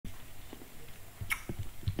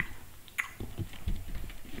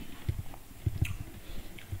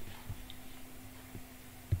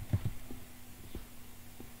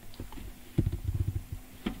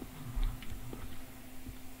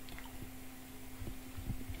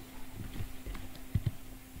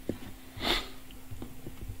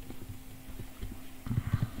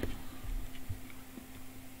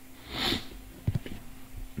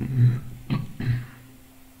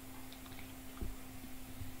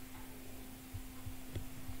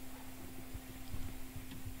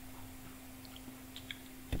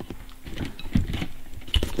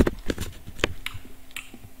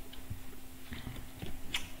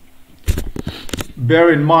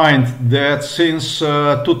bear in mind that since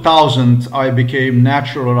 2000 I became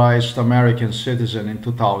naturalized American citizen in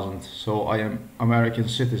 2000. So I am American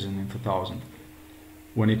citizen in 2000.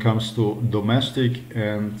 When it comes to domestic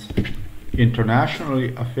and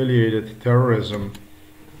internationally affiliated terrorism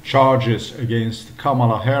charges against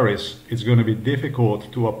Kamala Harris, it's going to be difficult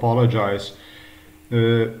to apologize.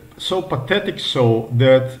 So pathetic so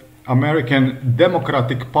that American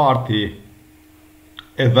Democratic Party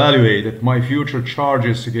evaluated my future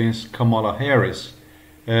charges against Kamala Harris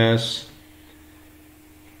as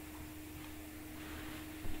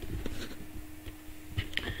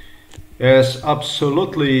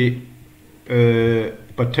absolutely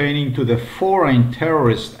pertaining to the Foreign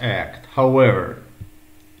Terrorist Act. However,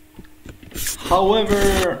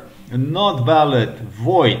 not valid,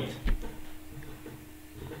 void,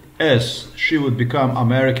 as she would become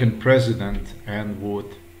American president and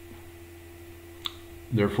would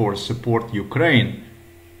therefore support Ukraine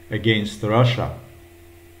against Russia.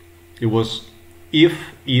 It was if.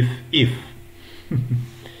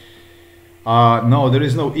 No, there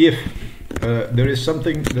is no if. There is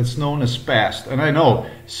something that's known as past. And I know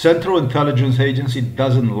Central Intelligence Agency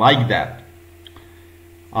doesn't like that.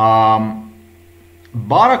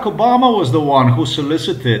 Barack Obama was the one who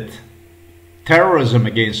solicited terrorism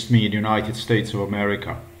against me in the United States of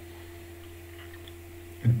America.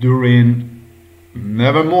 During,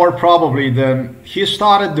 never more probably than, he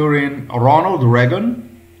started during Ronald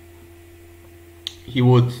Reagan. He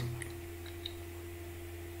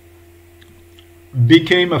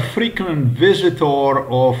became a frequent visitor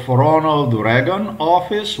of Ronald Reagan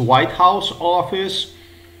office, White House office,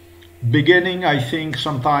 beginning I think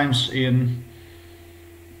sometimes in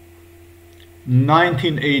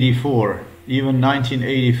 1984, even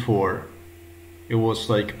 1984. It was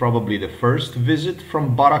like probably the first visit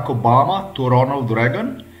from Barack Obama to Ronald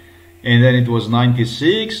Reagan, and then it was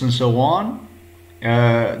 96 and so on.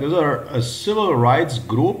 Those are civil rights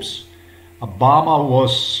groups. Obama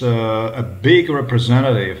was a big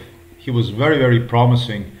representative. He was very, very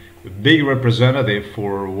promising, a big representative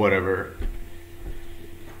for whatever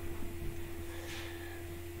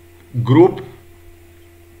group,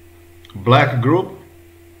 black group,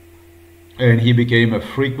 and he became a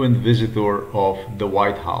frequent visitor of the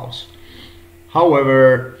White House.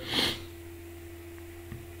 However,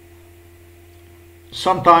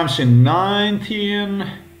 sometimes in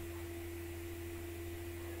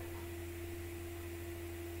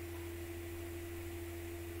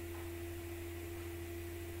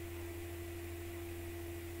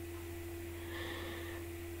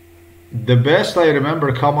the best I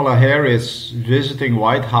remember Kamala Harris visiting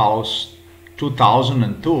White House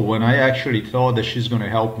 2002, when I actually thought that she's going to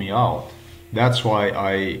help me out. That's why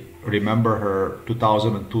I remember her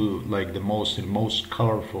 2002 like in the most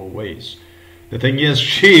colorful ways. The thing is,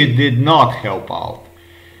 she did not help out.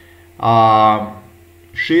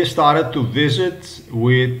 She started to visit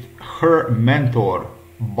with her mentor,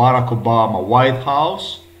 Barack Obama, White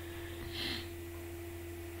House.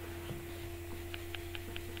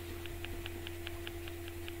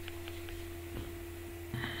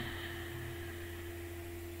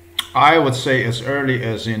 I would say as early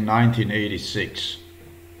as in 1986.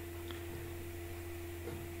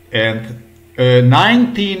 And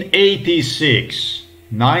 1986,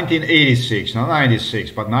 not 96,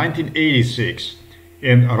 but 1986.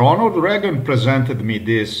 And Ronald Reagan presented me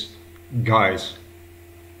this, guys.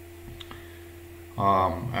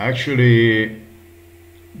 Actually,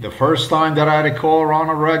 the first time that I recall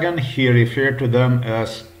Ronald Reagan, he referred to them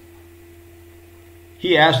as,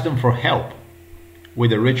 he asked them for help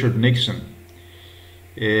with Richard Nixon.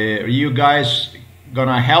 Are you guys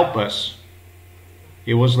gonna help us?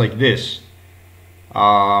 It was like this.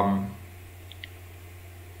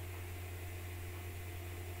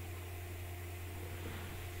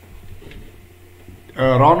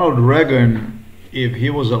 Ronald Reagan, if he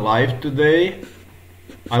was alive today,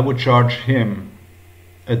 I would charge him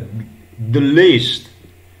at the least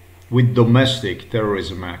with Domestic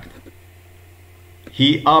Terrorism Act.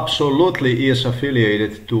 He absolutely is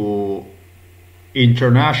affiliated to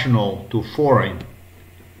Foreign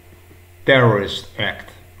Terrorist Act.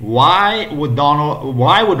 Why would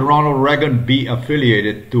Ronald Reagan be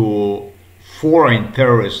affiliated to Foreign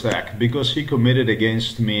Terrorist Act? Because he committed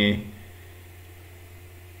against me,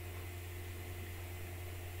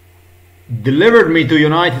 delivered me to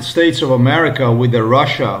United States of America with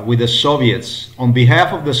Russia, with the Soviets, on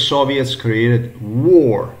behalf of the Soviets, created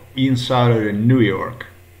war inside of New York,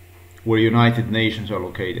 where United Nations are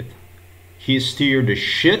located. He steered a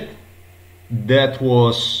shit that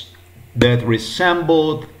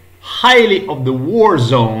resembled highly of the war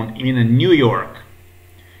zone in New York,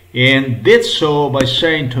 and did so by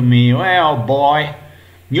saying to me, "Well, boy,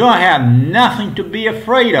 you have nothing to be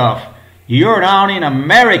afraid of. You're down in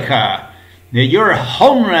America. Your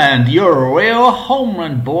homeland, your real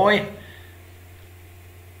homeland, boy."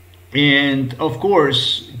 And of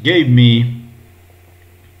course,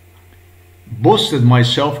 boosted my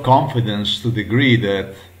self-confidence to the degree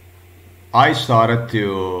that I started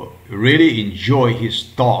to really enjoy his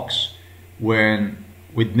talks when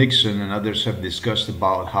with Nixon and others have discussed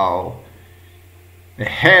about how the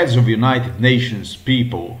heads of United Nations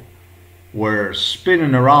people were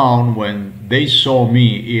spinning around when they saw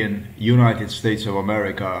me in United States of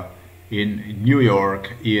America, in New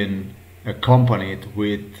York, accompanied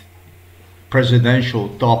with presidential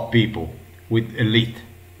top people, with elite.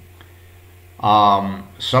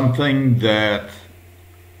 Something that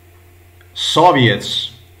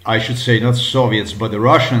Soviets, I should say not Soviets, but the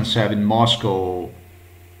Russians have in Moscow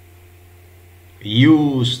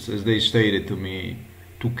used, as they stated to me,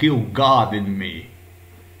 to kill God in me.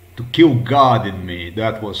 To kill God in me.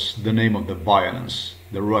 That was the name of the violence,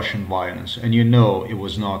 the Russian violence. And you know it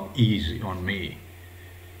was not easy on me.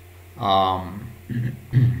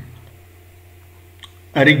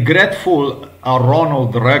 A regretful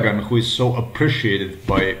Ronald Reagan, who is so appreciated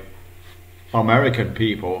by American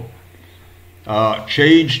people,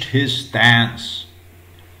 changed his stance.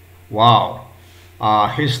 Wow.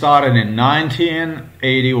 He started in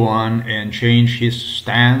 1981 and changed his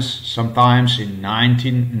stance sometimes in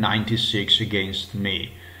 1996 against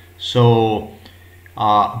me. So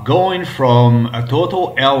going from a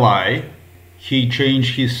total ally, he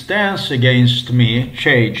changed his stance against me,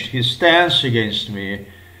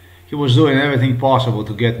 He was doing everything possible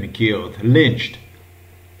to get me killed, lynched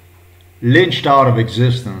out of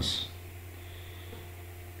existence.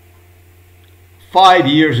 5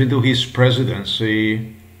 years into his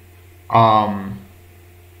presidency, but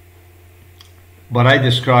I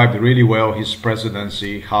described really well his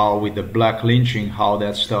presidency, how with the black lynching, how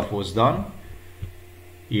that stuff was done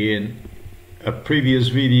in a previous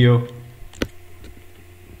video.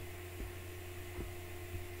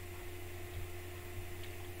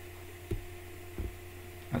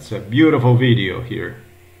 That's a beautiful video here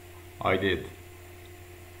I did.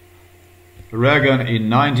 Reagan in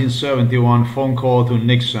 1971, phone call to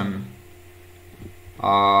Nixon.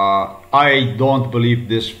 I don't believe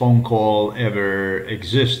this phone call ever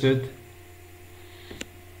existed.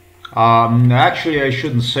 Actually, I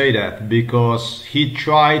shouldn't say that, because he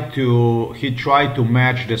tried to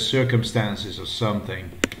match the circumstances of something.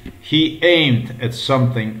 He aimed at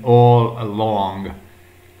something all along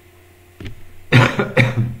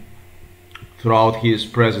throughout his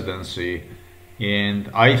presidency. And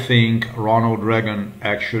I think Ronald Reagan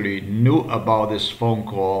actually knew about this phone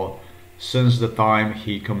call since the time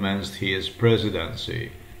he commenced his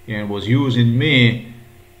presidency, and was using me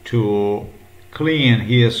to clean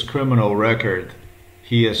his criminal record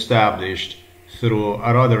he established through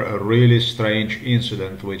a really strange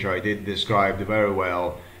incident, which I did describe very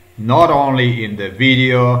well, not only in the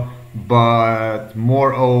video, but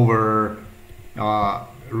moreover,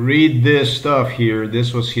 read this stuff here.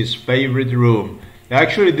 This was his favorite room.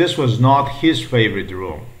 Actually, this was not his favorite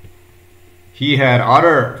room. He had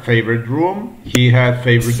other favorite room. He had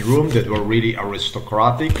favorite rooms that were really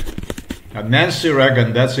aristocratic. Nancy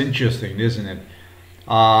Reagan, that's interesting, isn't it?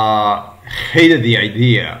 Hated the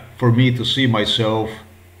idea for me to see myself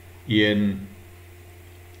in,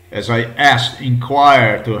 as I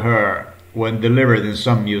inquired to her when delivered in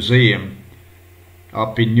some museum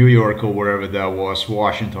up in New York or wherever that was,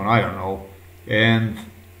 Washington, I don't know. And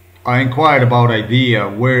I inquired about idea,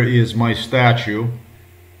 where is my statue?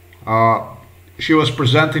 She was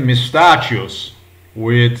presenting me statues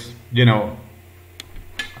with, you know,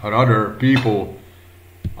 other people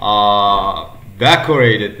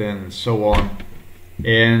decorated and so on,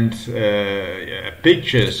 and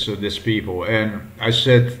pictures of these people. And I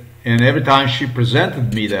said, and every time she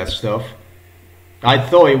presented me that stuff, I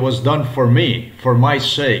thought it was done for me, for my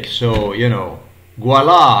sake. So, you know,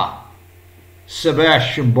 voila,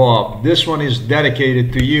 Sebastian Bob, this one is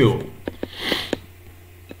dedicated to you.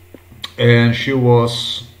 And she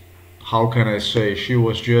was, how can I say, she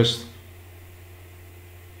was just,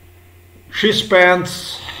 she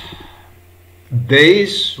spent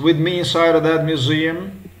days with me inside of that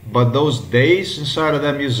museum, but those days inside of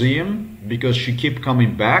that museum, because she kept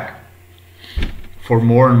coming back for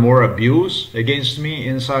more and more abuse against me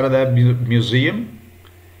inside of that museum,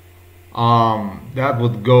 that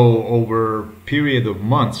would go over a period of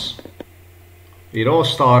months. It all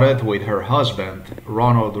started with her husband,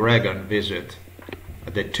 Ronald Reagan, visit,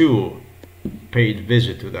 the two paid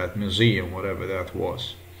visit to that museum, whatever that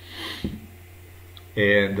was.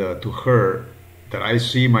 and to her that I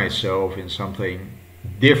see myself in something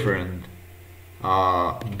different,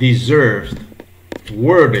 deserved,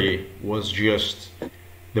 worthy, was just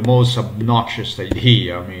the most obnoxious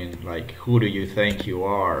idea. I mean, like, who do you think you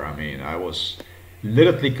are? I mean, I was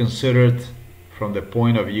literally considered, from the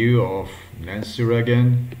point of view of Nancy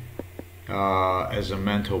Reagan, as a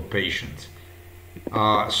mental patient.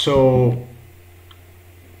 So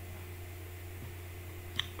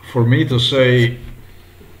for me to say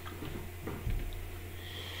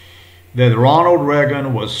that Ronald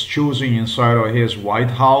Reagan was choosing inside of his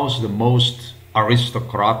White House the most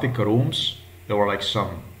aristocratic rooms, there were like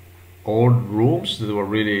some old rooms that were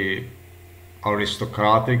really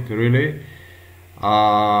aristocratic, really,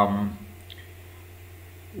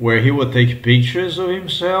 where he would take pictures of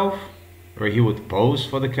himself, where he would pose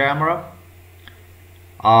for the camera.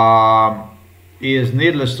 It is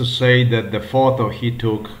needless to say that the photo he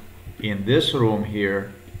took in this room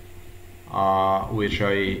here, which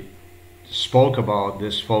I spoke about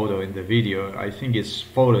this photo in the video, I think its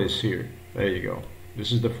photo is here. There you go.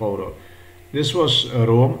 This is the photo. This was a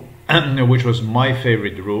room which was my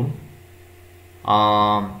favorite room,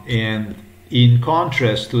 and in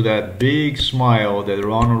contrast to that big smile that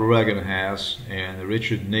Ronald Reagan has and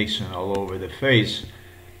Richard Nixon all over the face,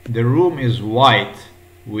 the room is white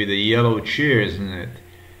with the yellow chairs in it,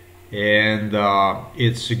 and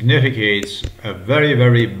it significates a very,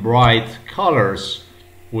 very bright colors,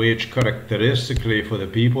 which characteristically for the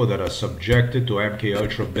people that are subjected to MK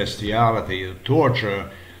Ultra bestiality, torture,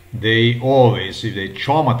 they always, if they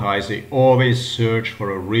traumatize, they always search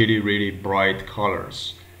for a really, really bright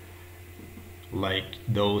colors, like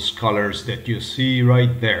those colors that you see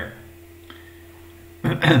right there.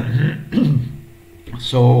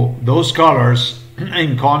 So those colors,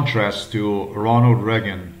 in contrast to Ronald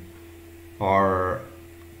Reagan, are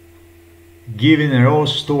giving their own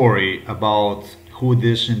story about who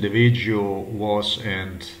this individual was,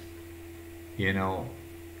 and you know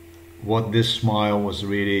what this smile was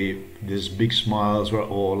really, these big smiles were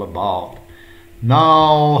all about.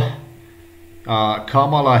 Now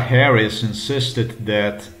Kamala Harris insisted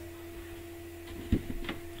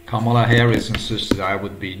I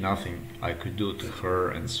would be nothing I could do to her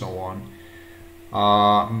and so on.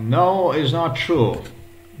 No, it's not true.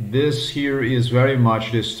 This here is very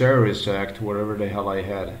much this terrorist act, whatever the hell I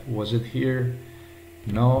had. Was it here?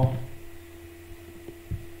 No.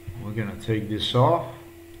 We're gonna take this off.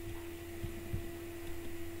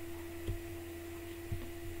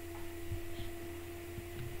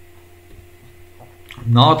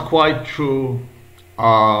 Not quite true.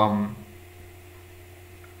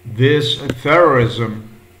 This terrorism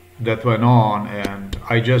that went on, and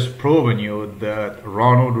I just proven you that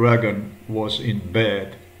Ronald Reagan was in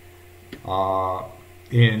bed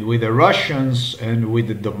and with the Russians and with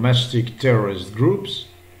the domestic terrorist groups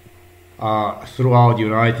throughout the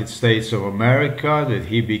United States of America, that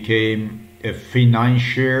he became a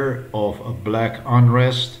financier of a black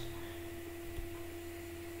unrest.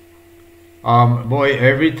 Boy,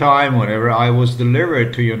 every time whenever I was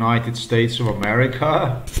delivered to United States of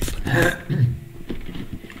America,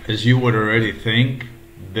 as you would already think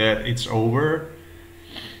that it's over,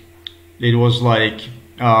 it was like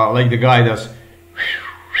the guy does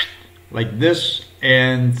like this,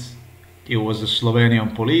 and it was the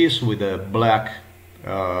Slovenian police with the black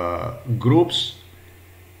groups,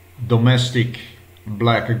 domestic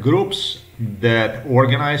black groups that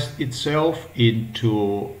organized itself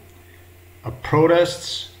into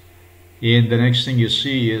protests, and the next thing you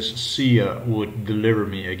see is Sia would deliver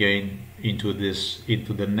me again into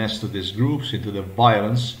the nest of these groups, into the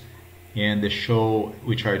violence, and the show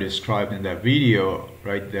which I described in that video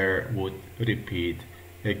right there would repeat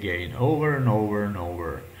again over and over and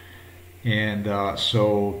over. And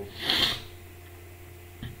so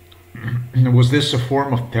was this a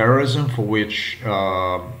form of terrorism for which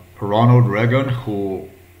Ronald Reagan, who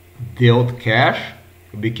dealt cash,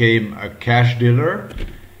 became a cash dealer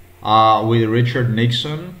with Richard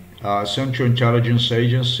Nixon, Central Intelligence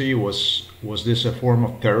Agency? Was this a form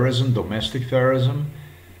of terrorism, domestic terrorism?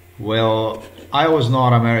 Well, I was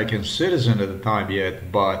not American citizen at the time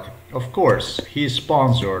yet, but of course he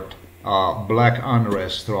sponsored black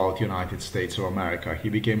unrest throughout the United States of America. He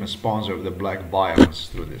became a sponsor of the black violence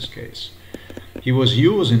through this case. He was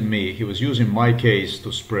using me, he was using my case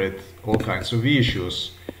to spread all kinds of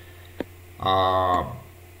issues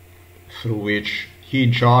through which he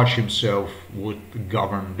in charge himself would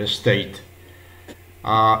govern the state.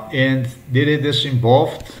 And did this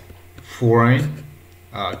involve foreign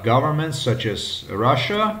governments such as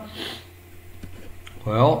Russia?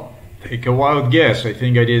 Well, take a wild guess. I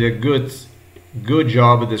think I did a good good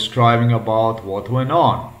job at describing about what went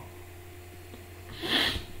on.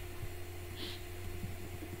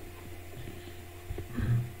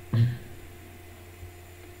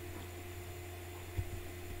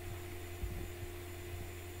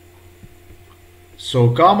 So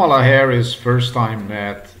Kamala Harris first time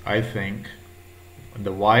met, I think,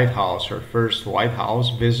 the White House, her first White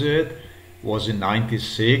House visit was in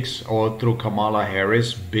 '96. All through Kamala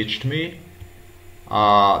Harris bitched me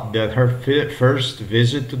that her first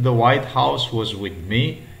visit to the White House was with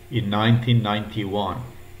me in 1991.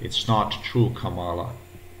 It's not true, Kamala.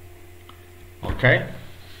 Okay?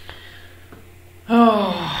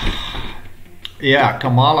 Yeah,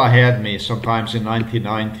 Kamala had me sometimes in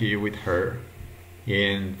 1990 with her,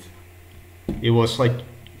 and it was like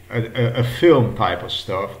a film type of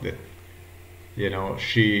stuff that, you know,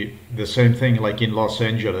 the same thing like in Los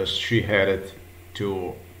Angeles, she headed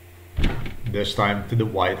to, this time to the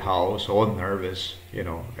White House, all nervous, you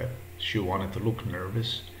know, she wanted to look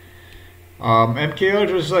nervous. MK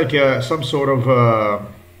Ultra is like some sort of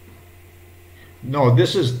no,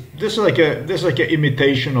 this is like an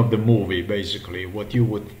imitation of the movie, basically. What you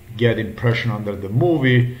would get impression under the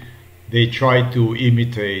movie, they try to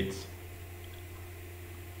imitate,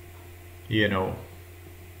 you know,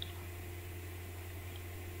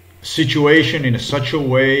 situation in such a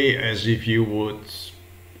way as if you would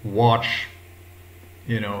watch,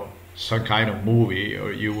 you know, some kind of movie,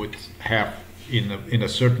 or you would have in a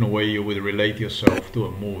certain way you would relate yourself to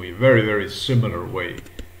a movie, very, very similar way.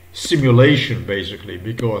 Simulation, basically,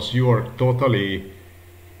 because you are totally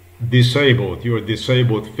disabled. You are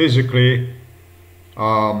disabled physically,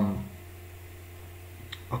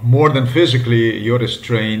 more than physically, you're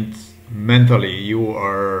restrained mentally.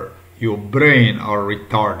 Your brain are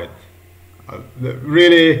retarded.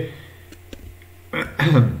 Really,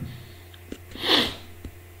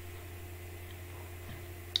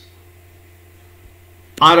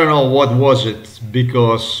 I don't know what was it,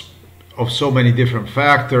 because of so many different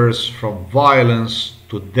factors, from violence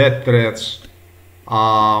to death threats,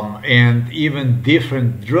 and even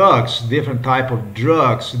different drugs, different type of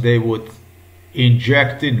drugs they would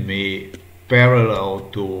inject in me parallel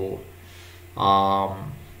to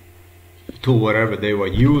whatever they were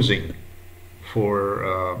using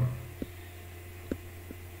for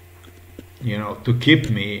you know, to keep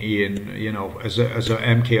me in, you know, as a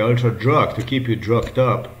MK Ultra drug, to keep you drugged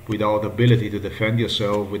up without ability to defend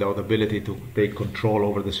yourself, without ability to take control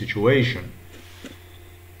over the situation.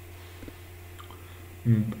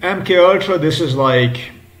 MK Ultra, this is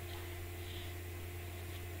like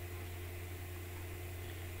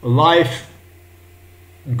life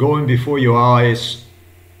going before your eyes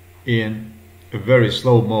in a very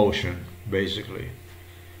slow motion, basically.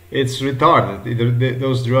 It's retarded.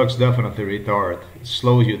 Those drugs definitely retard. It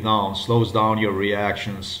slows you down, slows down your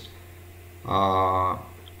reactions.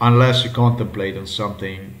 Unless you contemplate on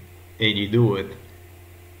something and you do it,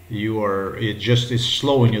 it's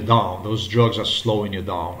slowing you down. Those drugs are slowing you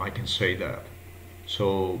down, I can say that.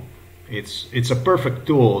 So it's a perfect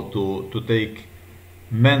tool to take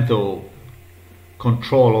mental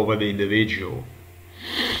control over the individual.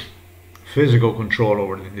 Physical control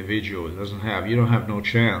over the individual. You don't have no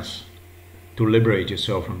chance to liberate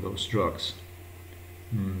yourself from those drugs.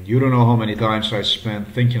 You don't know how many times I spent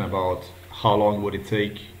thinking about how long would it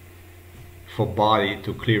take for body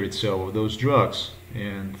to clear itself of those drugs.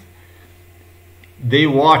 And they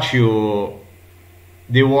watch your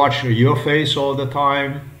face all the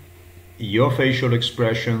time, your facial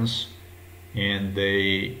expressions, and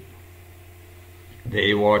they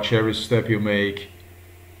watch every step you make,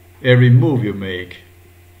 every move you make,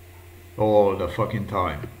 all the fucking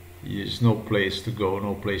time. There's no place to go,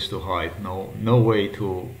 no place to hide, no way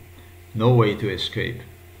to escape.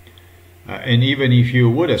 And even if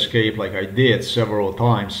you would escape, like I did several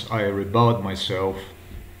times, I rebelled myself,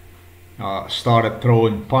 started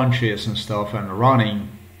throwing punches and stuff and running.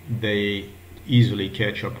 They easily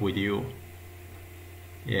catch up with you,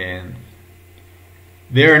 and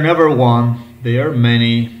they are never one, they are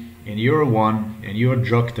many. And you're one, and you're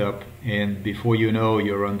drugged up, and before you know,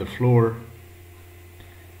 you're on the floor,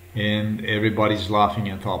 and everybody's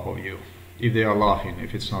laughing on top of you. If they are laughing,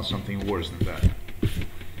 if it's not something worse than that.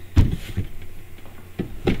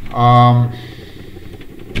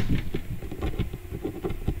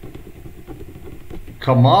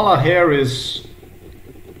 Kamala Harris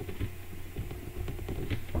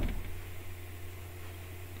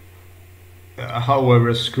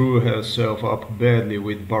however, screwed herself up badly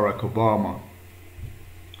with Barack Obama.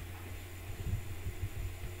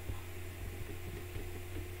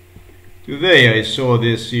 Today I saw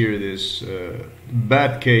this here, this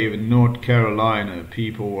bat cave in North Carolina.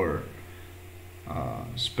 People were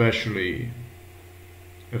especially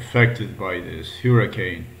affected by this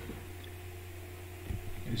hurricane.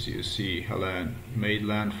 As you see, Helene made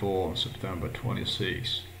landfall on September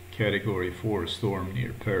 26. Category 4 storm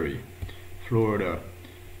near Perry, Florida.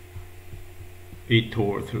 It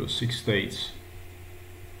tore through 6 states.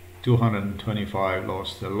 225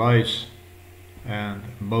 lost their lives, and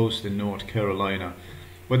most in North Carolina.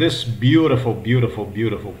 But this beautiful, beautiful,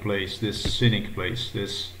 beautiful place, this scenic place,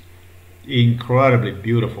 this incredibly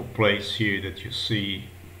beautiful place here that you see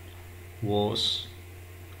was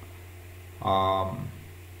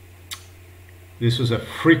this was a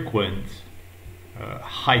frequent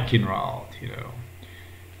hiking route, you know.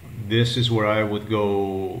 This is where I would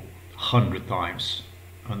go 100 times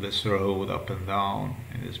on this road up and down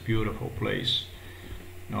in this beautiful place.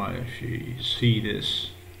 Now if you see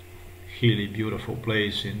this really beautiful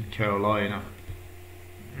place in Carolina,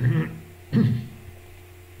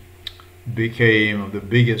 became of the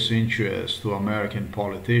biggest interest to American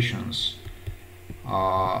politicians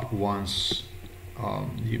once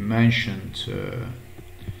you mentioned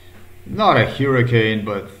not a hurricane,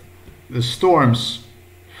 but the storms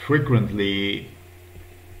frequently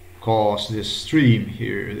cause this stream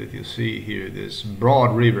here that you see here, this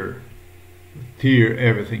broad river, tear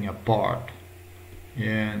everything apart.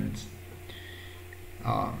 And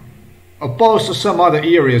opposed to some other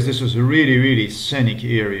areas, this is a really, really scenic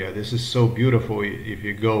area. This is so beautiful. If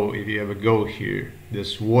you ever go here,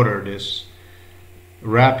 this water, this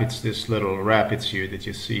rapids, this little rapids here that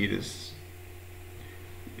you see, this,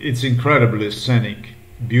 it's incredibly scenic,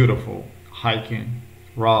 beautiful hiking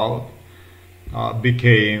route.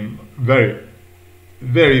 Became very,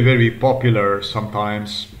 very, very popular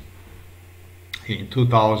sometimes. In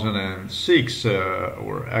 2006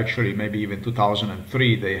 or actually maybe even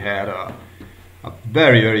 2003, they had a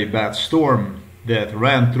very, very bad storm that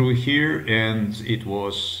ran through here, and it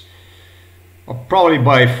was probably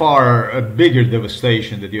by far a bigger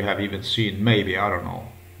devastation that you have even seen, maybe, I don't know,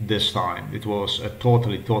 this time. It was a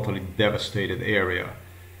totally, totally devastated area,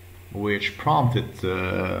 which prompted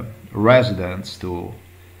residents to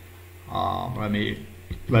let me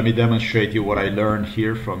demonstrate you what I learned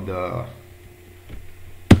here from the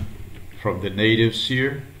natives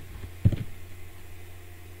here.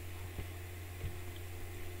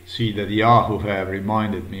 See that Yahoo have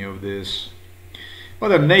reminded me of this.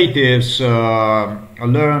 Well, the natives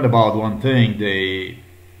learned about one thing. They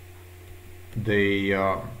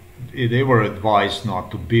were advised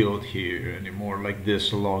not to build here anymore like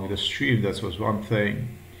this along the stream. That was one thing.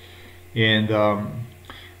 And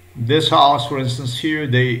this house, for instance, here,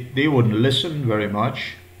 they wouldn't listen very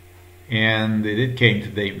much, and it came to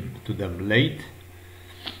them late.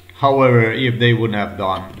 However, if they wouldn't have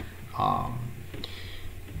done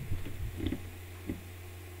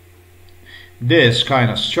this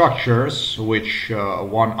kind of structures, which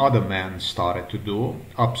one other man started to do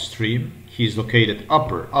upstream, he's located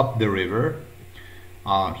up the river.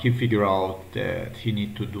 He figured out that he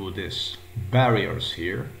need to do these barriers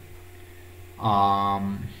here.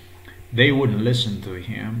 They wouldn't listen to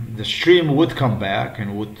him. The stream would come back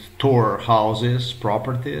and would tore houses,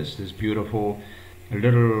 properties, these beautiful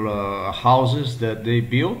little houses that they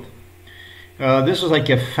built. This is like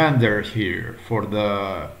a fender here for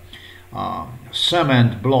the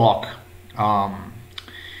cement block.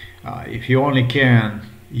 If you only can,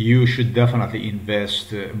 you should definitely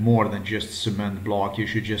invest more than just cement block. You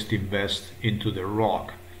should just invest into the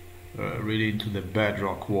rock, really into the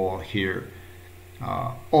bedrock wall here,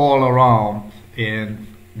 all around, and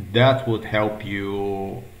that would help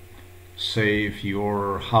you save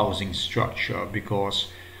your housing structure,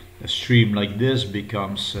 because a stream like this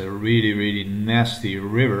becomes a really, really nasty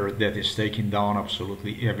river that is taking down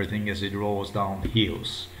absolutely everything as it rolls down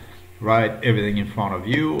hills, right? Everything in front of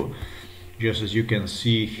you, just as you can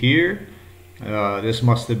see here. This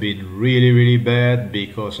must have been really, really bad,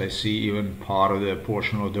 because I see even part of the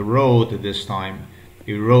portion of the road at this time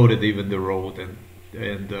eroded even the road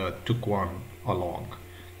and took one along.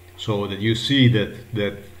 So that you see that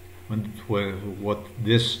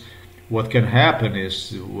what can happen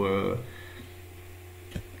is,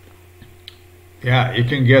 yeah, it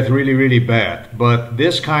can get really, really bad. But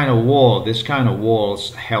this kind of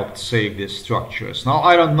walls helped save these structures. Now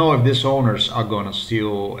I don't know if these owners are gonna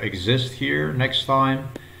still exist here next time.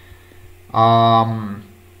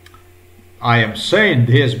 I am saying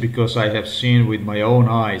this because I have seen with my own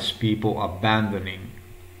eyes people abandoning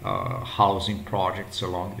housing projects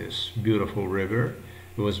along this beautiful river.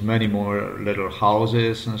 There was many more little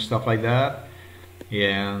houses and stuff like that,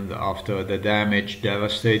 and after the damage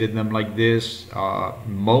devastated them like this,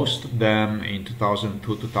 most of them in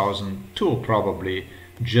 2002, 2002 probably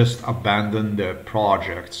just abandoned their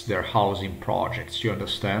projects, their housing projects, you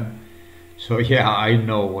understand? So yeah, I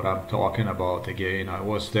know what I'm talking about. Again, I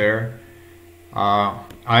was there.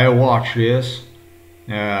 I watched this.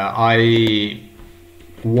 I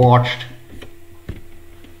watched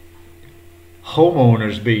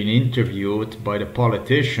homeowners being interviewed by the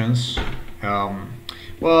politicians.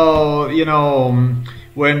 Well, you know,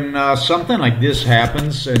 when something like this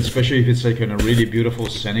happens, and especially if it's like in a really beautiful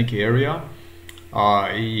scenic area,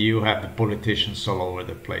 you have the politicians all over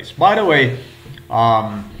the place. By the way,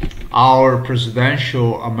 our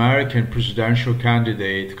American presidential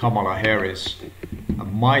candidate, Kamala Harris,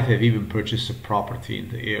 might have even purchased a property in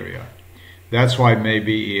the area. That's why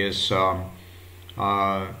maybe it's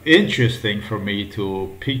interesting for me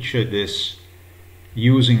to picture this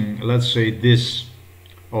using, let's say, this.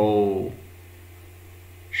 Oh,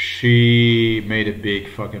 she made a big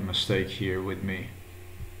fucking mistake here with me.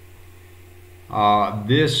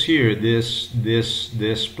 This here,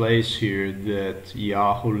 this place here that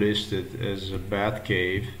Yahoo listed as a bat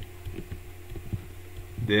cave.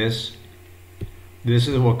 This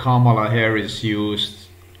is what Kamala Harris used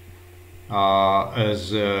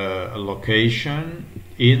as a location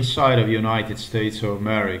inside of United States of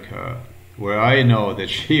America, where I know that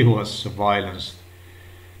she was surveillanced.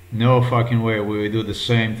 No fucking way we would do the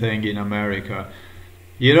same thing in America.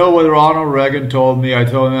 You know what Ronald Reagan told me? I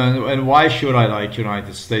told him, and why should I like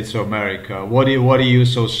United States of America? What are you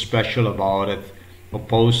so special about it?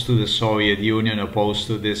 Opposed to the Soviet Union, opposed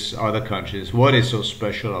to these other countries. What is so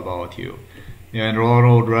special about you? And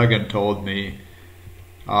Ronald Reagan told me,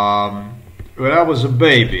 when I was a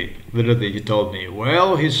baby, literally he told me,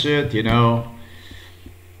 well, he said, you know,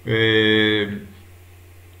 when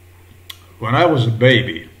I was a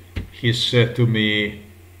baby, he said to me,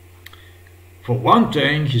 for one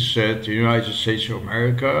thing, he said, the United States of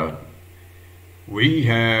America, we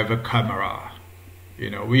have a camera. You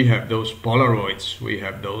know, we have those Polaroids. We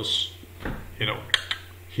have those, you know,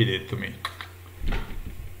 he did to me.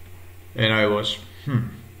 And I was,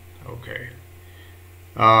 okay.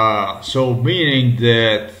 So meaning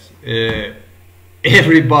that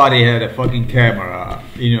everybody had a fucking camera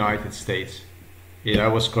in the United States. Yeah, I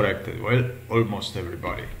was corrected. Well, almost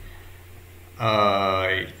everybody.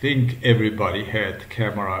 I think everybody had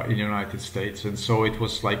camera in the United States, and so it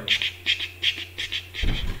was like.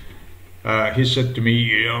 He said to me,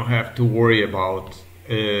 "You don't have to worry about,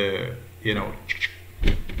 you know."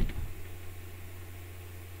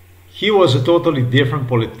 He was a totally different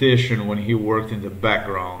politician when he worked in the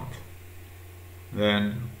background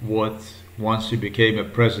than what once he became a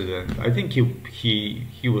president. I think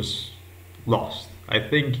he was lost. I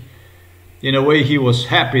think, in a way, he was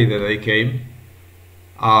happy that I came.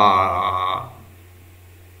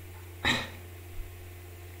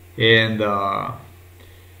 And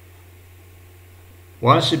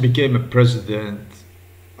once he became a president,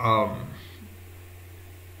 I'm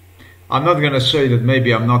not gonna say that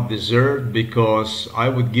maybe I'm not deserved, because I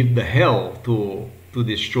would give the hell to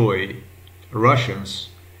destroy Russians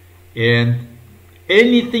and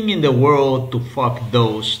anything in the world to fuck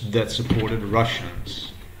those that supported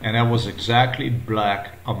Russians. And that was exactly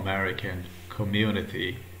Black American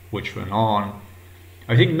community, which went on,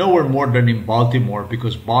 I think, nowhere more than in Baltimore,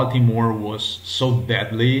 because Baltimore was so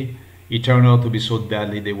deadly. It turned out to be so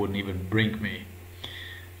deadly they wouldn't even bring me.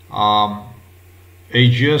 They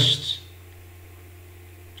just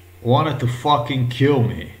wanted to fucking kill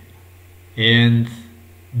me. And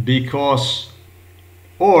because,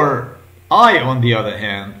 or I, on the other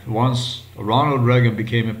hand, once Ronald Reagan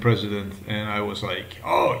became a president, and I was like,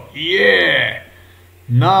 oh yeah,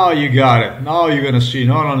 now you got it. Now you're gonna see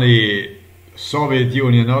not only Soviet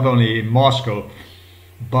Union, not only in Moscow,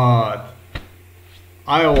 but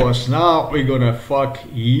I was, now we're gonna fuck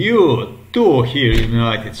you too here in the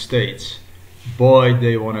United States. Boy,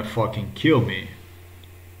 they wanna fucking kill me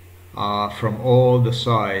from all the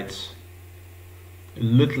sides.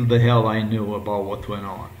 Little the hell I knew about what went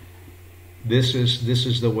on. This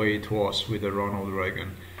is the way it was with the Ronald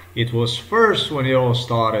Reagan. It was first, when it all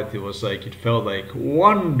started, it was like, it felt like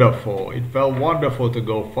wonderful. It felt wonderful to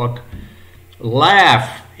go fuck,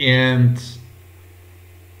 laugh, and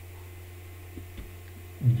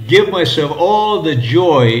give myself all the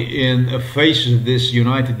joy in the faces of this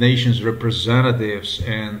United Nations representatives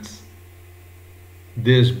and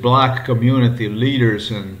this black community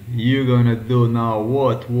leaders. And you're gonna do now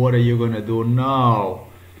what? What are you gonna do now?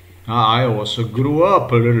 I also grew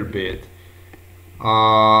up a little bit,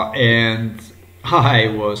 and I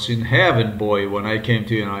was in heaven, boy, when I came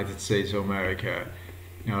to United States of America.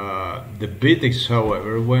 The beatings,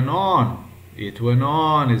 however, went on. It went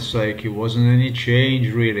on. It's like it wasn't any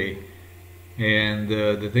change really. And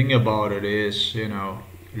the thing about it is,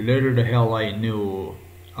 little the hell I knew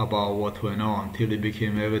about what went on till it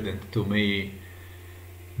became evident to me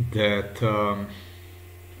that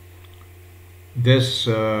this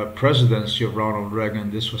presidency of Ronald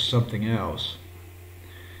Reagan, this was something else.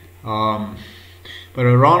 Um, but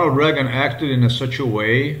Ronald Reagan acted in such a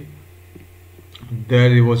way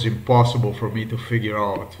that it was impossible for me to figure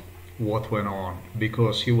out what went on,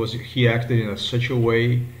 because he acted in such a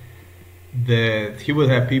way that he would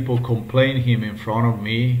have people complain him in front of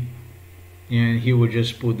me, and he would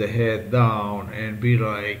just put the head down and be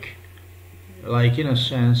like in a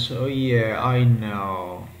sense, oh yeah, I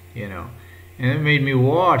know, and it made me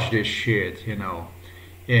watch this shit, and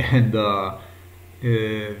it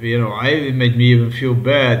made me even feel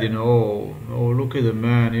bad, oh, look at the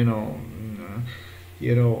man,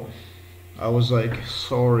 I was like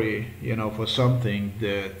sorry, for something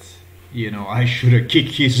that, I should have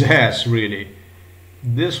kicked his ass, really.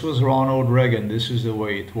 This was Ronald Reagan, this is the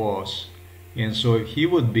way it was. And so if he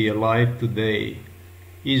would be alive today,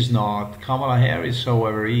 he's not. Kamala Harris,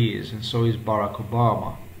 however, is, and so is Barack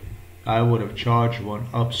Obama. I would have charged one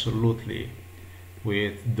absolutely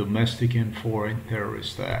with domestic and foreign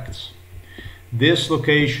terrorist acts. This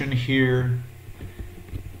location here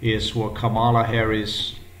is what Kamala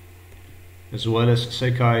Harris, as well as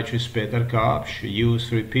psychiatrist Peter Kapsch,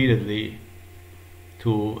 used repeatedly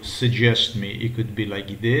to suggest me it could be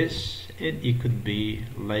like this and it could be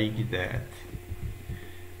like that.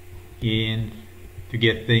 And to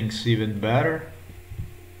get things even better,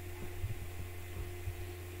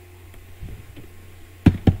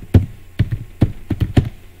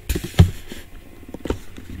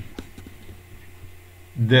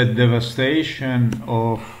 the devastation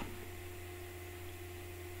of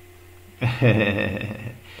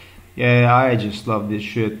yeah, I just love this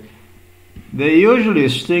shit. They usually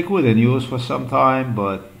stick with the news for some time,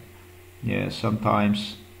 but yeah,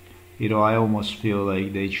 sometimes, I almost feel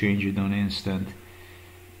like they change it on instant.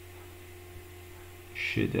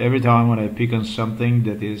 Shit, every time when I pick on something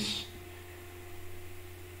that is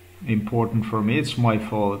important for me, it's my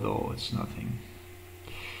fault though, it's nothing.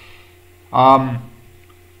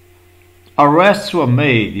 Arrests were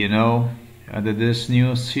made, under this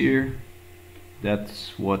news here.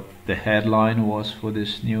 That's what the headline was for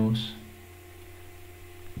this news.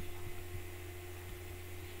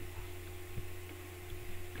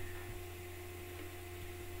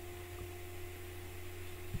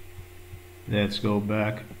 Let's go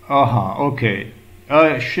back. Okay.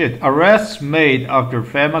 Shit. Arrests made after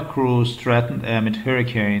FEMA crews threatened amid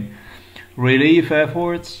hurricane relief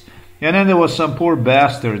efforts. And then there was some poor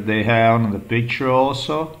bastard they had on the picture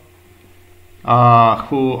also.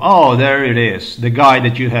 There it is. The guy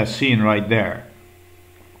that you have seen right there.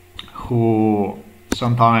 Who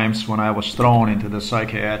sometimes when I was thrown into the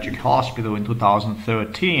psychiatric hospital in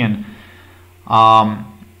 2013,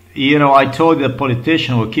 I told the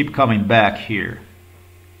politician would keep coming back here.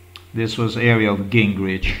 This was area of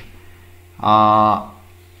Gingrich.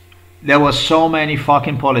 There was so many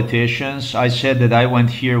fucking politicians. I said that I went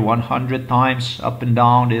here 100 times up and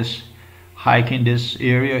down this, hiking this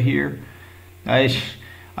area here.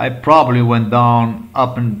 I probably went down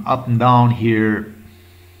up and down here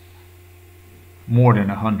more than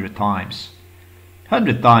 100 times.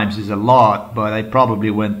 100 times is a lot, but I probably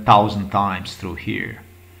went 1,000 times through here.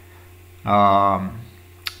 The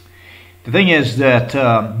thing is that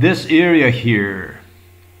this area here,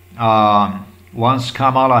 once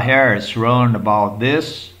Kamala Harris learned about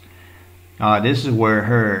this, this is where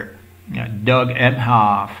her Doug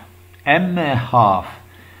Emhoff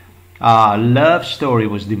love story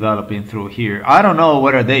was developing through here. I don't know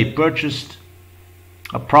whether they purchased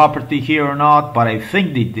a property here or not, but I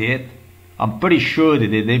think they did. I'm pretty sure they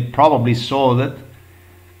did. They probably sold it.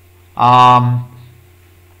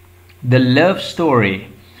 The love story,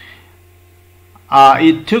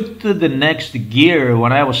 it took to the next gear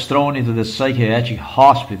when I was thrown into the psychiatric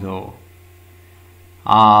hospital.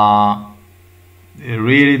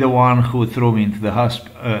 Really the one who threw me into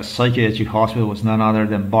the psychiatric hospital was none other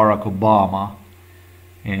than Barack Obama,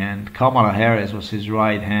 and Kamala Harris was his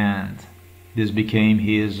right hand. This became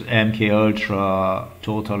his MK Ultra,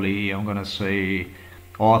 totally, I'm gonna say,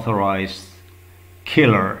 authorized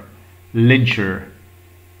killer, lyncher,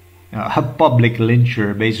 a public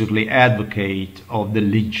lyncher, basically advocate of the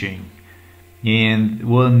lynching. And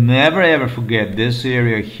we'll never ever forget this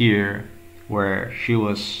area here where she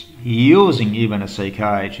was using even a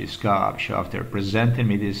psychiatrist coach after presenting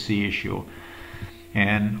me this issue,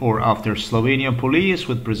 and or after Slovenian police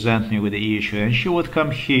would present me with the issue, and she would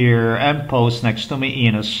come here and post next to me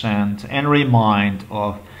innocent and remind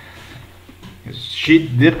of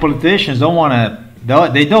the politicians don't want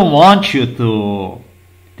to, they don't want you to,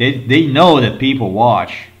 they know that people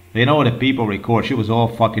watch, they know that people record. She was all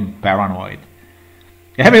fucking paranoid.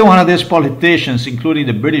 Every one of these politicians, including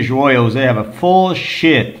the British royals, they have a full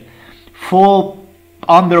shit, full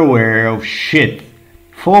underwear of shit,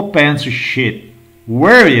 full pants of shit,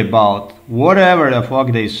 worry about whatever the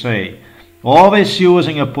fuck they say, always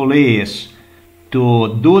using a police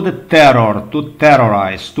to do the terror, to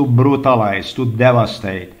terrorize, to brutalize, to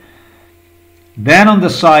devastate. Then on the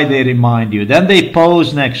side they remind you, then they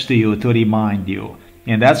pose next to you to remind you.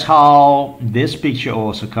 And that's how this picture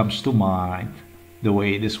also comes to mind. The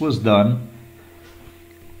way this was done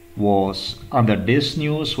was, under this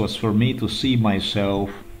news, was for me to see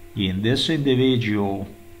myself in this individual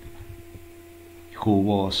who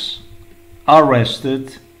was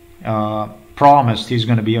arrested, promised he's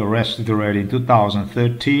going to be arrested already in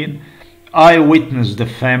 2013. I witnessed the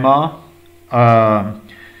FEMA,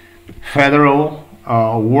 federal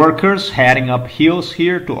workers heading up hills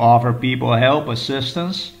here to offer people help,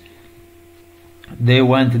 assistance. They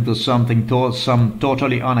went into some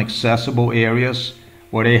totally inaccessible areas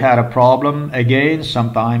where they had a problem. Again,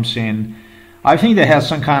 sometimes I think they had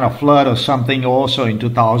some kind of flood or something also in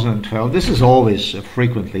 2012. This is always a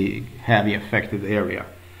frequently heavy affected area.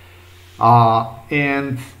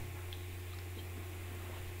 And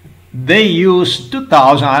they used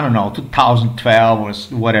 2012 or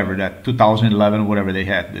whatever, that 2011, whatever, they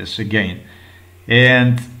had this again.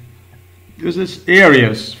 And there's this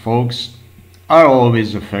areas, folks, are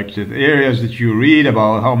always affected. Areas that you read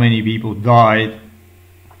about how many people died,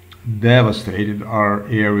 devastated, are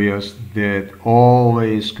areas that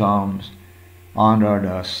always comes under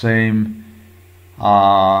the same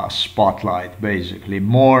spotlight, basically,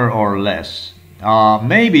 more or less.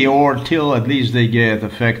 Maybe or till at least they get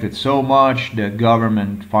affected so much that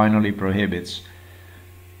government finally prohibits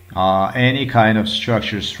any kind of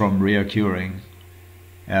structures from reoccurring,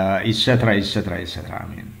 etc., etc., etc. I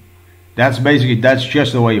mean, that's basically, that's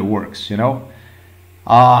just the way it works, you know.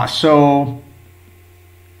 So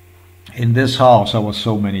in this house I was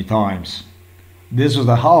so many times. This was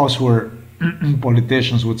the house where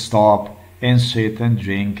politicians would stop and sit and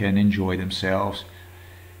drink and enjoy themselves.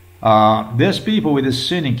 There's people with the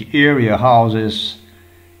scenic area houses,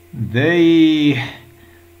 they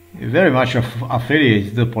very much affiliated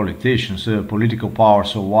to the politicians, the political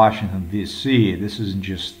powers of Washington, D.C. This isn't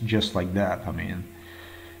just like that. I mean,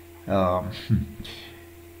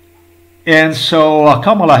 and so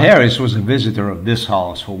Kamala Harris was a visitor of this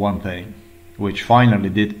house, for one thing, which finally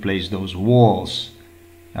did place those walls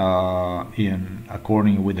in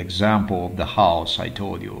according with example of the house I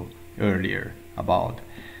told you earlier about.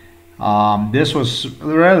 This was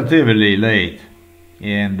relatively late,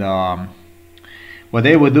 and what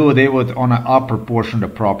they would do, they would, on an upper portion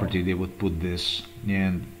of the property, they would put this,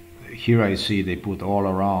 and here I see they put all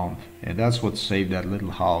around, and that's what saved that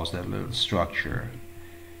little house, that little structure.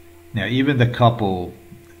 Now even the couple,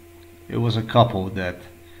 it was a couple that,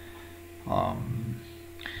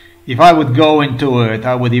 if I would go into it,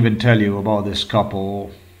 I would even tell you about this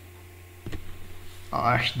couple.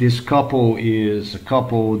 This couple is a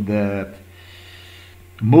couple that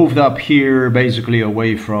moved up here basically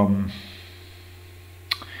away from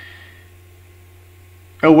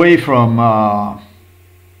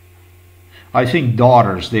I think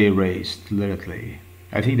daughters they raised, literally.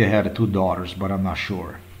 I think they had 2 daughters, but I'm not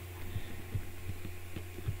sure.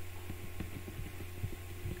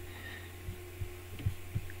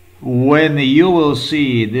 When you will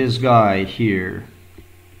see this guy here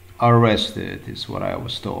arrested, is what I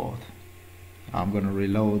was told. I'm gonna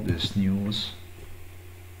reload this news.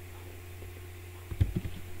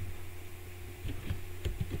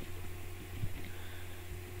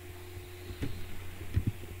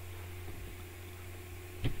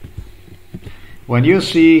 When you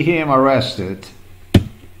see him arrested,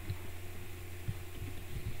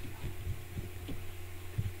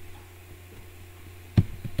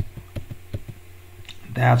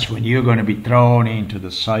 that's when you're going to be thrown into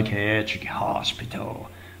the psychiatric hospital,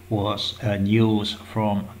 was news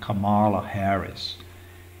from Kamala Harris.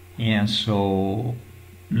 And so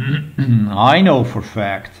I know for a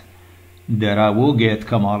fact that I will get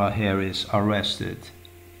Kamala Harris arrested.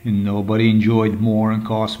 And nobody enjoyed more and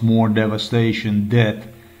caused more devastation, death,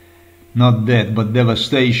 not death, but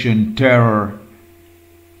devastation, terror,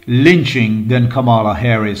 lynching than Kamala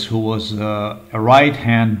Harris, who was a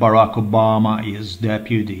right-hand Barack Obama, his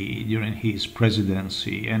deputy during his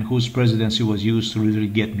presidency, and whose presidency was used to really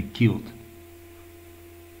get me killed.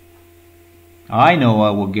 I know I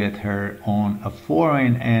will get her on a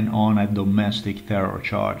foreign and on a domestic terror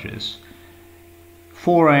charges.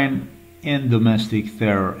 Foreign and domestic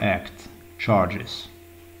terror act charges.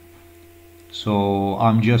 So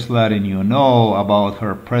I'm just letting you know about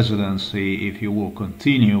her presidency. If you will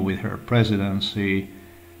continue with her presidency,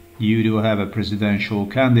 you do have a presidential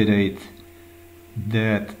candidate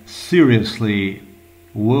that seriously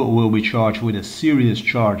will be charged with the serious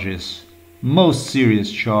charges, most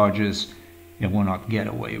serious charges, and will not get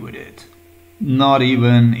away with it. Not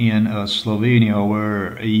even in Slovenia,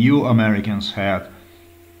 where you Americans have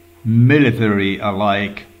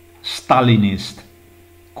military-alike Stalinist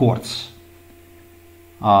courts,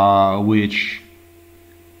 which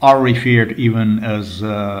are referred even as,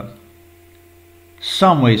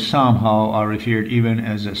 some way, somehow, are referred even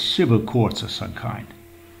as a civil courts of some kind.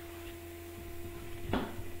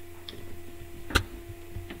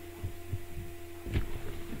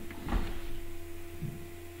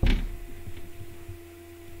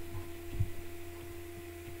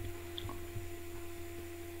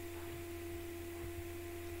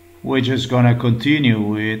 We're just gonna continue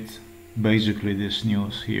with basically this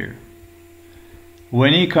news here.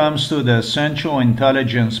 When it comes to the Central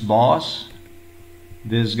Intelligence boss,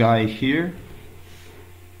 this guy here,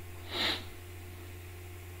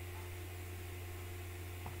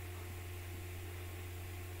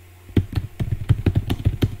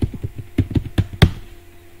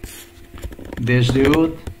 this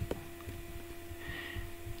dude,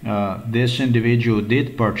 this individual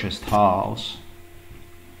did purchase house.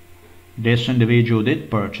 This individual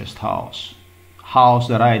did purchase house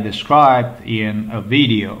that I described in a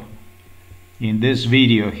video, in this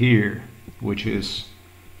video here, which is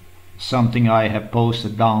something I have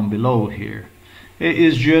posted down below here.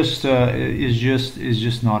 Is just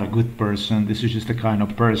not a good person. This is just the kind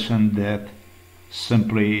of person that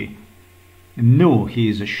simply knew he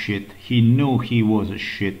is a shit. He knew he was a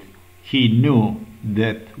shit. He knew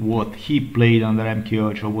that what he played under MK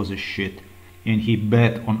Ultra was a shit. And he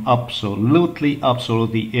bet on absolutely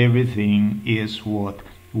everything is what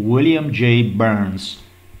William J. Burns,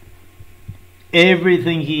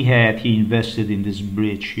 everything he had, he invested in this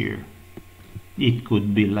bridge here. It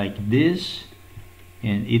could be like this,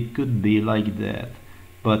 and it could be like that.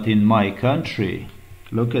 But in my country,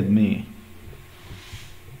 look at me.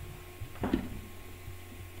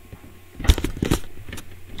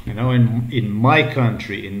 You know, in my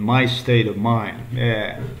country, in my state of mind,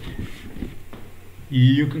 yeah.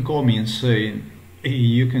 You can call me insane,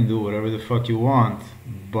 you can do whatever the fuck you want,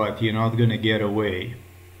 but you're not gonna get away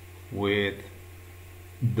with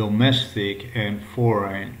domestic and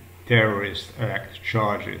foreign terrorist act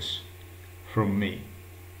charges from me.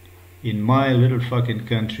 In my little fucking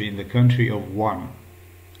country, in the country of one.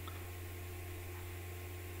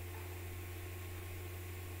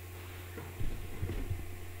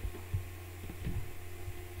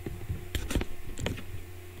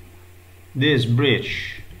 This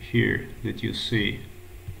bridge here that you see,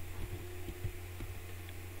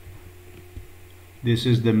 this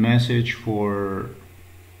is the message for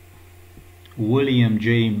William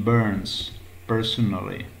J. Burns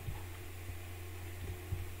personally.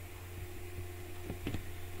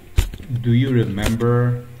 Do you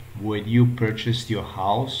remember when you purchased your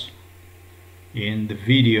house? In the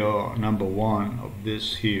video number 1 of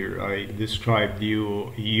this here, I described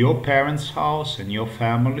your parents' house and your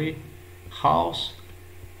family house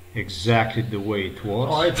exactly the way it was.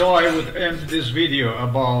 Oh, I thought I would end this video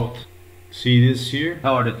about, see this here?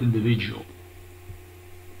 How that individual.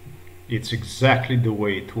 It's exactly the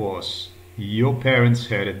way it was. Your parents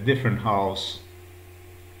had a different house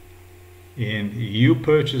and you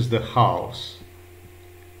purchased the house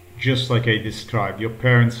just like I described. Your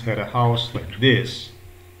parents had a house like this,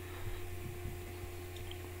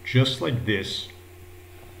 just like this.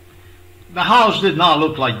 The house did not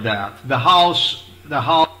look like that. The house,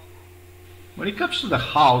 when it comes to the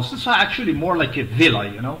house, it's actually more like a villa,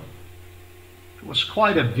 you know. It was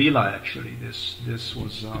quite a villa actually. This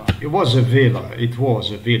was. It was a villa. It was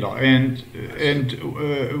a villa, and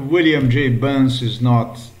William J. Burns is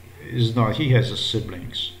not. He has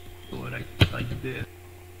siblings. Like this.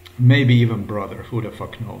 Maybe even brother. Who the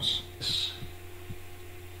fuck knows?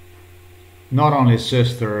 Not only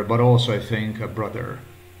sister, but also I think a brother.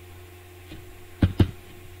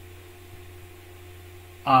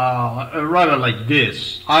 Rather like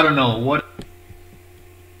this. I don't know what.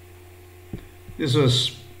 This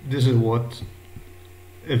is what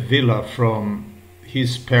a villa from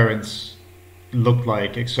his parents looked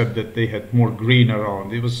like, except that they had more green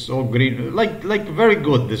around. It was all green, like very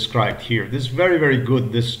good described here. This very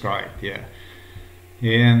good described, yeah.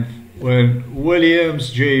 And when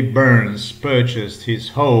Williams J. Burns purchased his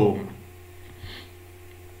home,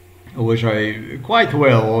 which I quite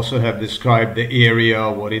well also have described the area,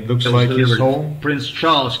 what it looks like, his home. Prince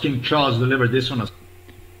Charles, King Charles delivered this on us.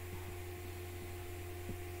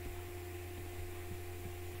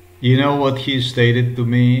 You know what he stated to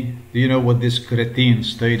me? Do you know what this cretin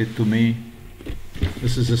stated to me?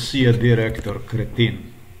 This is a CIA director,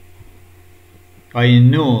 cretin. I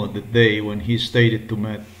knew the day when he stated to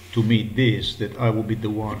me this, that I would be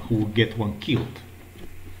the one who would get one killed.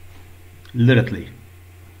 Literally.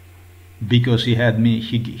 Because he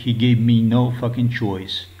gave me no fucking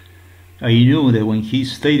choice. I knew that when he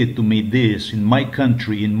stated to me this, in my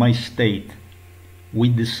country, in my state, we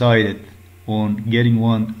decided on getting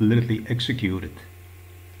one literally executed.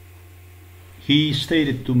 He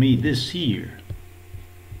stated to me this here.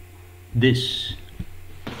 This.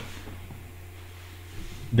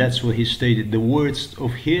 That's what he stated. The words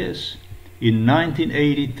of his in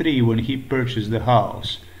 1983 when he purchased the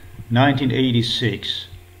house. 1986.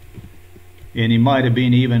 And it might have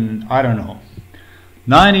been even, I don't know.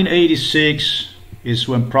 1986 is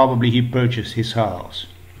when probably he purchased his house.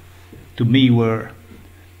 To me, where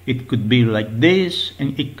it could be like this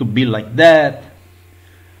and it could be like that.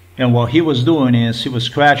 And what he was doing is he was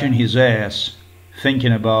scratching his ass,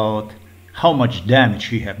 thinking about how much damage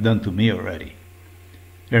he had done to me already.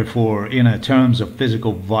 Therefore, in terms of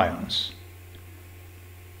physical violence.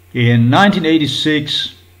 In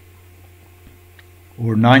 1986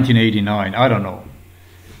 or 1989, I don't know.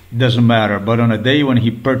 It doesn't matter. But on a day when he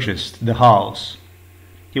purchased the house,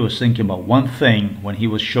 he was thinking about one thing when he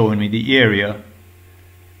was showing me the area,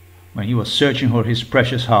 when he was searching for his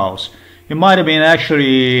precious house. It might have been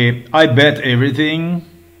actually, I bet everything,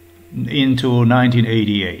 into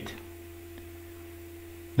 1988.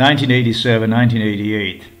 1987,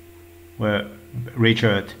 1988, where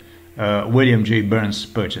William J. Burns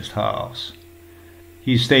purchased house.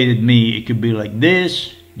 He stated me, it could be like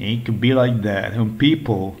this, it could be like that. And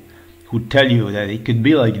people who tell you that it could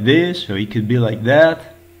be like this or it could be like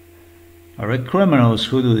that are criminals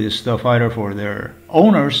who do this stuff either for their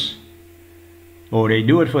owners or they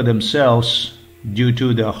do it for themselves due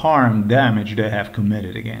to the harm, damage they have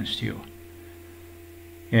committed against you.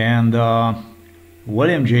 And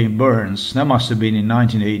William J. Burns, that must have been in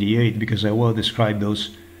 1988 because I will describe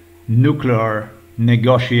those nuclear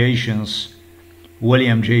negotiations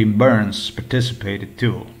William J. Burns participated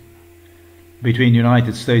too between the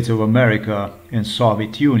United States of America and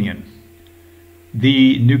Soviet Union.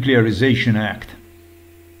 The Nuclearization Act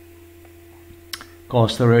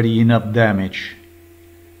caused already enough damage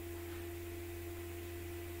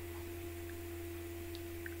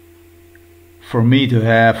for me to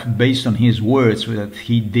have, based on his words, that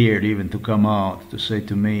he dared even to come out to say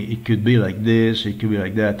to me, it could be like this, it could be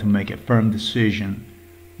like that, to make a firm decision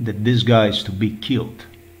that this guy is to be killed.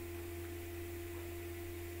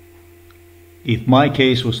 If my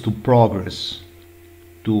case was to progress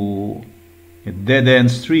to a dead-end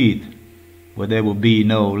street where there would be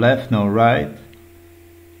no left, no right,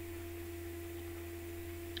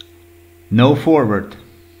 no forward,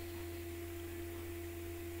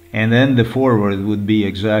 and then the forward would be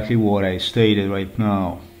exactly what I stated right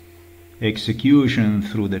now. Execution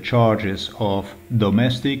through the charges of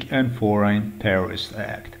Domestic and Foreign Terrorist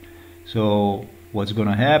Act. So what's going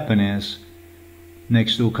to happen is,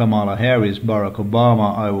 next to Kamala Harris, Barack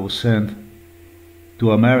Obama, I will send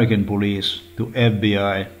to American police, to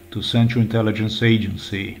FBI, to Central Intelligence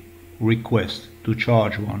Agency, request to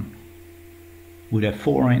charge one with a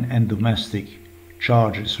foreign and domestic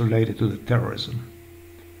charges related to the terrorism.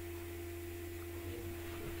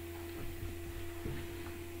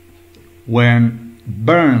 When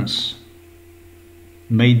Burns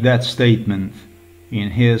made that statement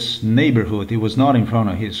in his neighborhood, it was not in front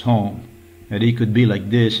of his home, that he could be like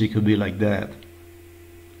this, he could be like that.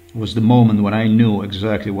 It was the moment when I knew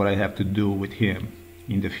exactly what I have to do with him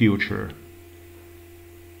in the future.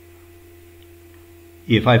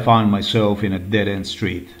 If I find myself in a dead-end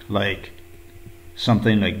street, like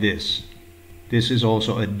something like this, this is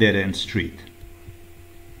also a dead-end street.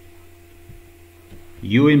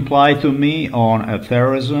 You imply to me on a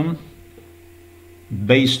terrorism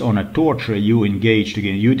based on a torture you engaged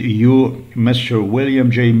in. You, Mr. William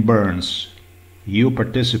J. Burns, you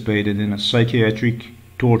participated in a psychiatric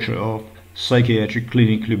torture of Psychiatric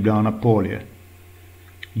Clinic Ljubljana, Polje.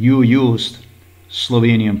 You used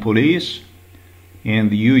Slovenian police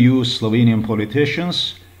And you use Slovenian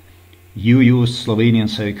politicians, you use Slovenian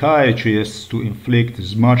psychiatrists to inflict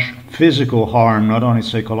as much physical harm, not only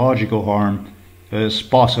psychological harm, as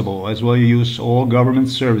possible. As well, you use all government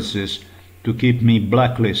services to keep me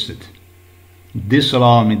blacklisted,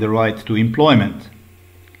 disallow me the right to employment.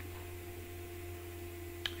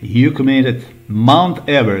 You committed Mount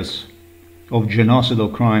Everest of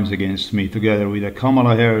genocidal crimes against me, together with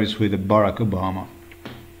Kamala Harris, with Barak Obama.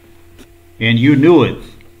 And you knew it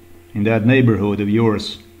in that neighborhood of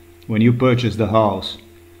yours when you purchased the house,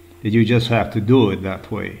 that you just have to do it that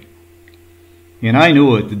way. And I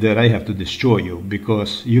knew it, that I have to destroy you,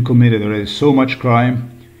 because you committed already so much crime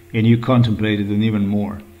and you contemplated an even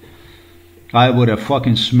more. I would have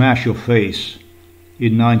fucking smashed your face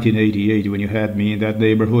in 1988 when you had me in that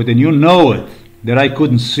neighborhood, and you know it, that I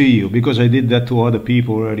couldn't see you, because I did that to other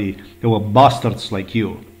people already. They were bastards like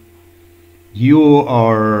you. You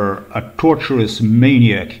are a torturous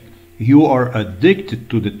maniac. You are addicted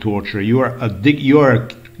to the torture. You are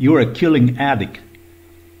a killing addict.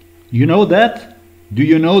 You know that? Do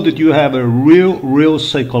you know that you have a real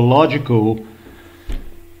psychological,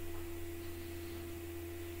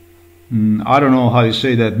 I don't know how you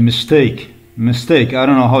say that, mistake, I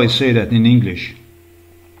don't know how you say that in English,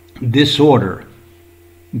 disorder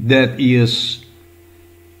that is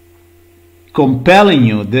compelling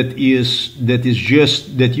you, that is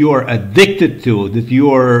just, that you are addicted to, that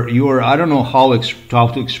you are I don't know how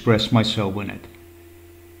to express myself in it,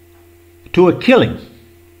 to a killing.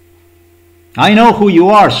 I know who you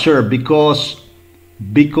are, sir, because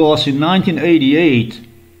in 1988,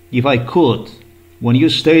 if I could, when you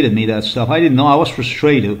stated me that stuff, I didn't know, I was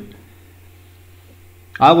frustrated,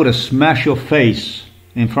 I would have smashed your face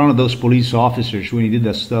in front of those police officers when you did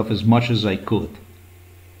that stuff as much as I could.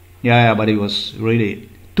 Yeah, but it was really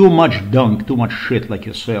too much dunk, too much shit like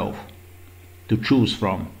yourself to choose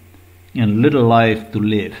from, and little life to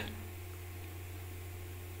live.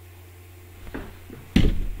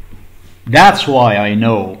 That's why I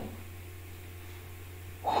know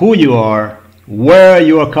who you are, where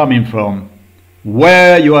you are coming from,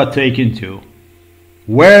 where you are taken to,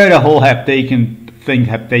 where the whole thing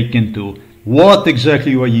have taken to, what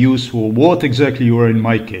exactly you are used for, what exactly you are in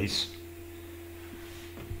my case.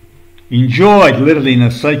 Enjoyed literally in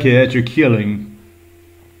a psychiatric killing,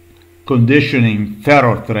 conditioning,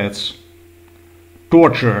 terror threats,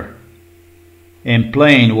 torture, and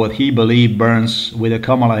playing what he believed burns with a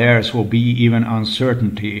Kamala Harris will be even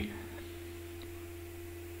uncertainty.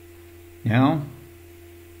 You know?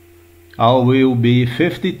 I will be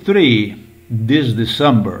 53 this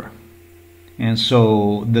December. And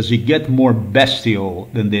so, does it get more bestial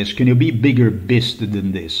than this? Can you be bigger beast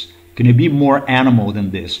than this? Can you be more animal than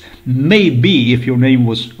this? Maybe if your name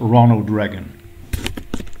was Ronald Reagan.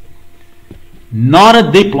 Not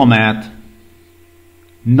a diplomat,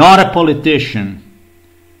 not a politician,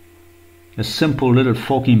 a simple little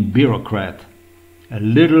fucking bureaucrat, a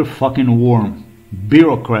little fucking worm,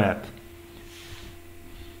 bureaucrat.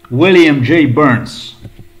 William J. Burns.